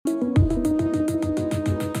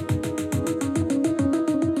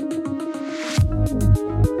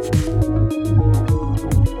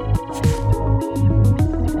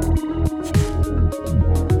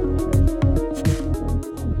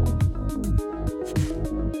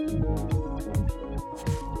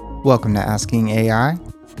Welcome to Asking AI.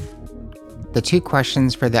 The two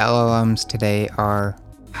questions for the LLMs today are,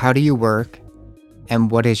 how do you work,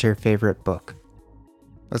 and what is your favorite book?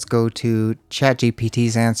 Let's go to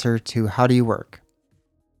ChatGPT's answer to how do you work.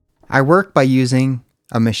 I work by using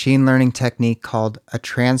a machine learning technique called a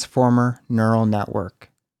transformer neural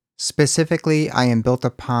network. Specifically, I am built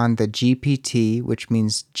upon the GPT, which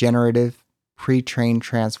means generative pre-trained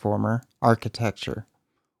transformer architecture,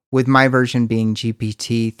 with my version being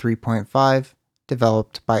GPT 3.5,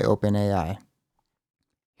 developed by OpenAI.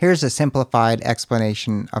 Here's a simplified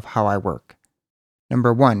explanation of how I work.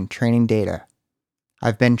 Number 1, training data.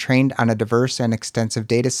 I've been trained on a diverse and extensive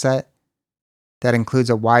data set that includes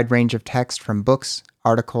a wide range of text from books,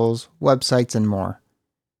 articles, websites, and more.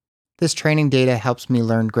 This training data helps me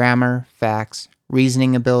learn grammar, facts,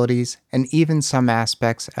 reasoning abilities, and even some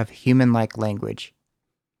aspects of human-like language.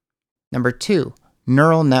 Number 2,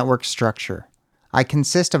 neural network structure. I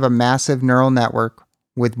consist of a massive neural network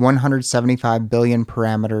with 175 billion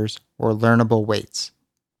parameters or learnable weights.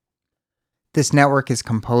 This network is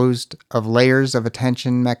composed of layers of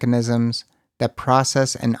attention mechanisms that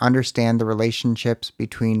process and understand the relationships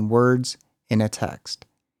between words in a text.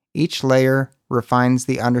 Each layer refines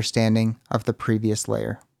the understanding of the previous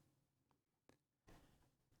layer.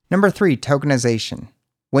 Number 3, tokenization.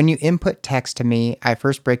 When you input text to me, I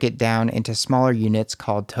first break it down into smaller units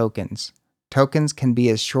called tokens. Tokens can be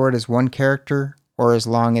as short as one character or as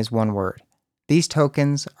long as one word. These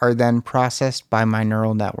tokens are then processed by my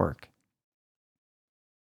neural network.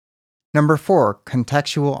 Number 4,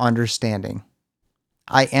 contextual understanding.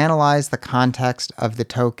 I analyze the context of the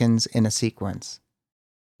tokens in a sequence.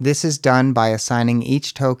 This is done by assigning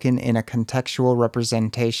each token in a contextual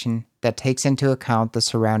representation that takes into account the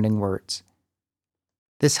surrounding words.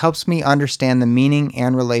 This helps me understand the meaning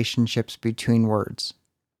and relationships between words.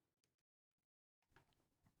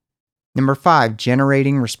 Number 5,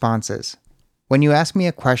 generating responses. When you ask me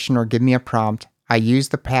a question or give me a prompt, I use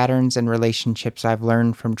the patterns and relationships I've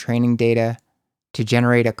learned from training data to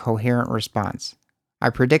generate a coherent response.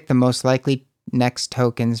 I predict the most likely next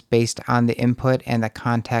tokens based on the input and the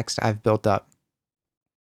context I've built up.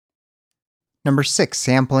 Number 6,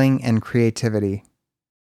 sampling and creativity.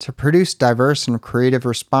 To produce diverse and creative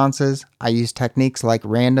responses, I use techniques like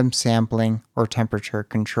random sampling or temperature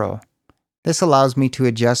control. This allows me to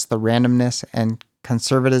adjust the randomness and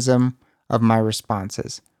conservatism of my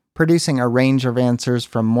responses, producing a range of answers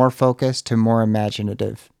from more focused to more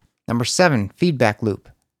imaginative. Number 7, feedback loop.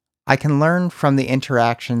 I can learn from the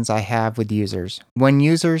interactions I have with users. When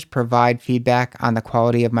users provide feedback on the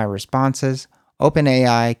quality of my responses,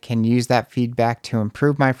 OpenAI can use that feedback to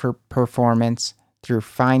improve my performance through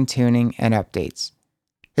fine-tuning and updates.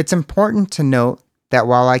 It's important to note that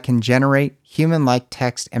while I can generate human-like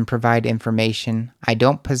text and provide information, I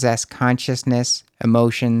don't possess consciousness,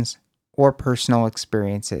 emotions, or personal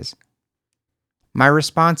experiences. My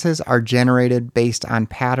responses are generated based on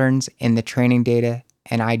patterns in the training data,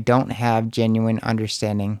 and I don't have genuine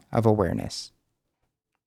understanding of awareness.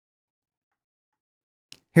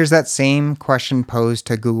 Here's that same question posed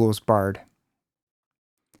to Google's Bard.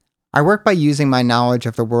 I work by using my knowledge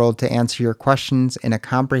of the world to answer your questions in a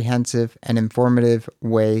comprehensive and informative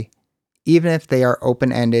way, even if they are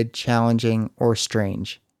open-ended, challenging, or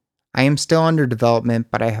strange. I am still under development,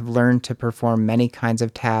 but I have learned to perform many kinds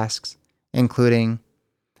of tasks, including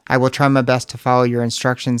I will try my best to follow your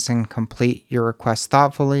instructions and complete your request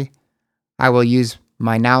thoughtfully. I will use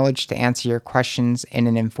my knowledge to answer your questions in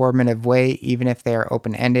an informative way, even if they are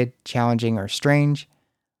open-ended, challenging, or strange.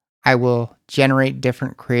 I will generate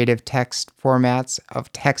different creative text formats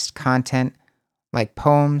of text content like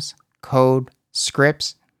poems, code,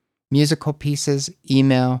 scripts, musical pieces,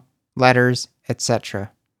 email, letters,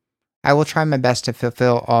 etc. I will try my best to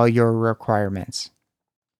fulfill all your requirements.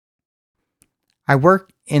 I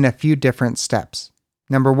work in a few different steps.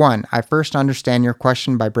 Number 1, I first understand your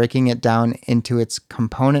question by breaking it down into its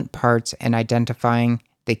component parts and identifying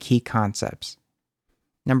the key concepts.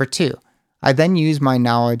 Number 2, I then use my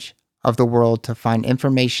knowledge of the world to find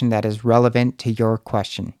information that is relevant to your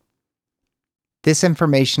question. This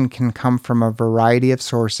information can come from a variety of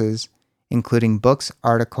sources, including books,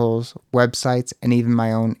 articles, websites, and even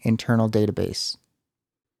my own internal database.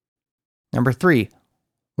 Number 3,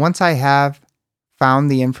 once I have found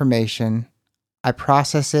the information, I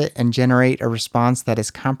process it and generate a response that is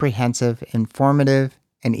comprehensive, informative,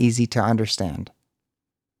 and easy to understand.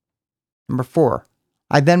 Number 4,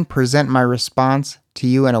 I then present my response to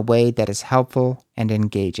you in a way that is helpful and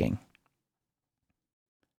engaging.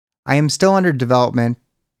 I am still under development,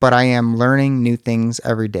 but I am learning new things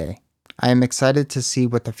every day. I am excited to see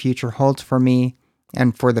what the future holds for me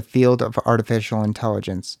and for the field of artificial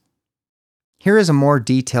intelligence. Here is a more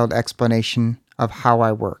detailed explanation of how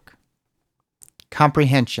I work.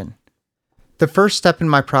 Comprehension. The first step in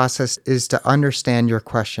my process is to understand your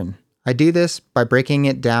question. I do this by breaking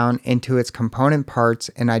it down into its component parts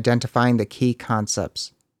and identifying the key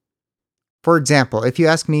concepts. For example, if you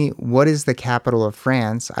ask me, what is the capital of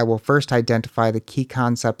France? I will first identify the key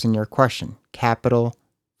concepts in your question. Capital,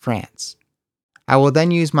 France. I will then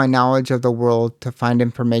use my knowledge of the world to find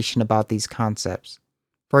information about these concepts.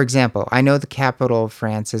 For example, I know the capital of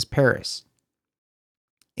France is Paris.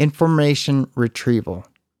 Information retrieval.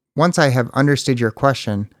 Once I have understood your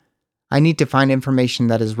question, I need to find information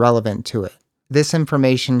that is relevant to it. This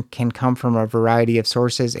information can come from a variety of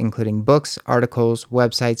sources, including books, articles,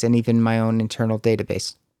 websites, and even my own internal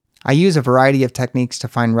database. I use a variety of techniques to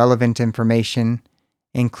find relevant information,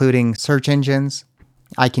 including search engines.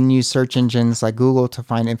 I can use search engines like Google to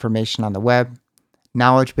find information on the web.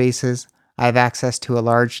 Knowledge bases. I have access to a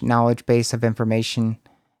large knowledge base of information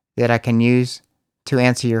that I can use to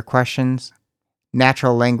answer your questions.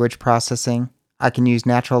 Natural language processing. I can use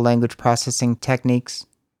natural language processing techniques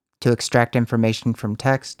to extract information from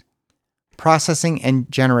text. Processing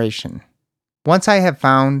and generation. Once I have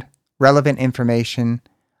found relevant information,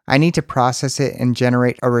 I need to process it and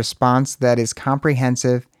generate a response that is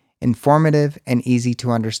comprehensive, informative, and easy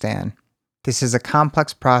to understand. This is a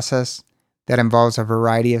complex process that involves a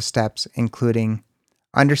variety of steps, including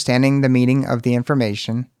understanding the meaning of the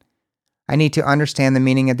information. I need to understand the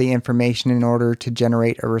meaning of the information in order to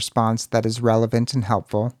generate a response that is relevant and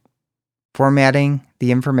helpful. Formatting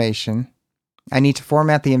the information. I need to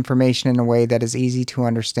format the information in a way that is easy to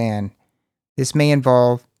understand. This may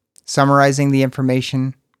involve summarizing the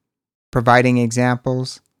information, providing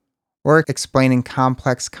examples, or explaining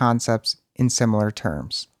complex concepts in similar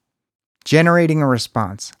terms. Generating a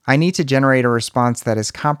response. I need to generate a response that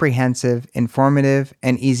is comprehensive, informative,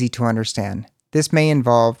 and easy to understand. This may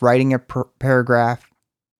involve writing a paragraph,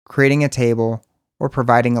 creating a table, or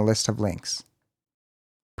providing a list of links.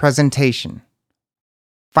 Presentation.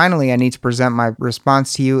 Finally, I need to present my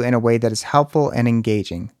response to you in a way that is helpful and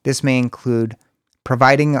engaging. This may include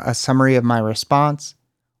providing a summary of my response,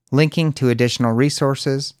 linking to additional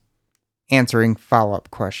resources, answering follow-up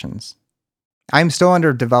questions. I am still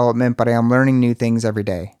under development, but I am learning new things every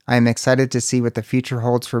day. I am excited to see what the future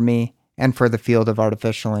holds for me and for the field of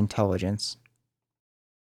artificial intelligence.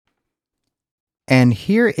 And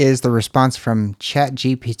here is the response from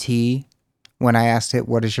ChatGPT when I asked it,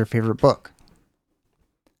 what is your favorite book?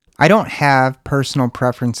 I don't have personal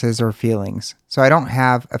preferences or feelings, so I don't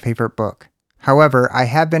have a favorite book. However, I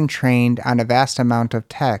have been trained on a vast amount of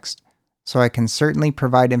text, so I can certainly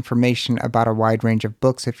provide information about a wide range of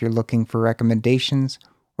books if you're looking for recommendations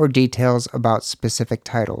or details about specific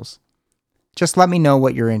titles. Just let me know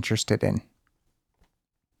what you're interested in.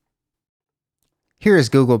 Here is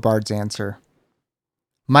Google Bard's answer.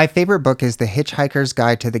 My favorite book is The Hitchhiker's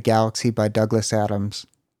Guide to the Galaxy by Douglas Adams.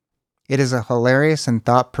 It is a hilarious and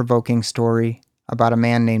thought-provoking story about a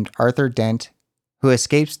man named Arthur Dent who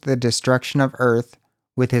escapes the destruction of Earth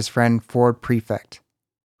with his friend Ford Prefect,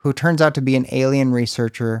 who turns out to be an alien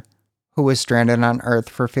researcher who was stranded on Earth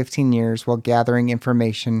for 15 years while gathering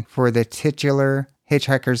information for the titular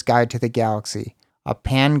Hitchhiker's Guide to the Galaxy, a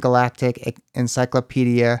pan-galactic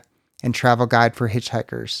encyclopedia and travel guide for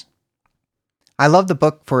hitchhikers. I love the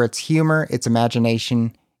book for its humor, its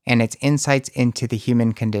imagination, and its insights into the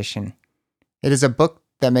human condition. It is a book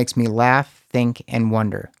that makes me laugh, think, and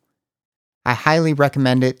wonder. I highly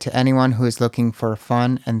recommend it to anyone who is looking for a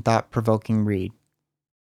fun and thought-provoking read.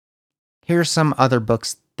 Here are some other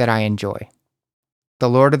books that I enjoy. The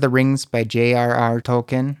Lord of the Rings by J.R.R.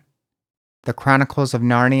 Tolkien, The Chronicles of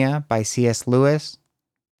Narnia by C.S. Lewis,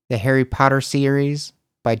 the Harry Potter series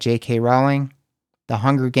by J.K. Rowling, the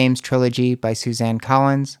Hunger Games trilogy by Suzanne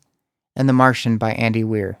Collins, and The Martian by Andy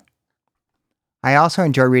Weir. I also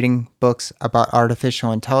enjoy reading books about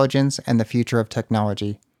artificial intelligence and the future of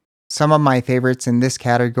technology. Some of my favorites in this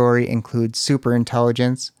category include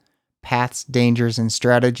Superintelligence, Paths, Dangers, and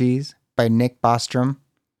Strategies by Nick Bostrom,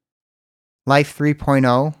 Life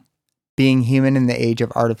 3.0, Being Human in the Age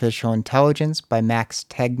of Artificial Intelligence by Max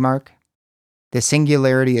Tegmark, The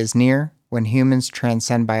Singularity is Near, When Humans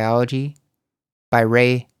Transcend Biology by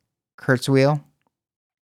Ray Kurzweil,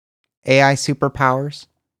 AI Superpowers,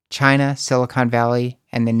 China, Silicon Valley,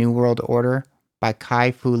 and the New World Order by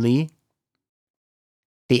Kai-Fu Lee,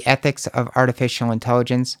 The Ethics of Artificial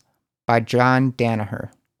Intelligence by John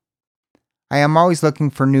Danaher. I am always looking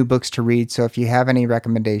for new books to read, so if you have any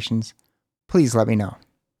recommendations, please let me know.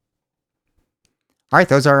 All right,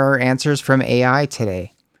 those are our answers from AI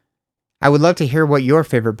today. I would love to hear what your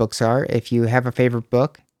favorite books are. If you have a favorite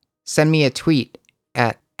book, send me a tweet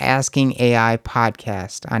at Asking AI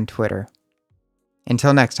Podcast on Twitter.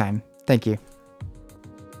 Until next time, thank you.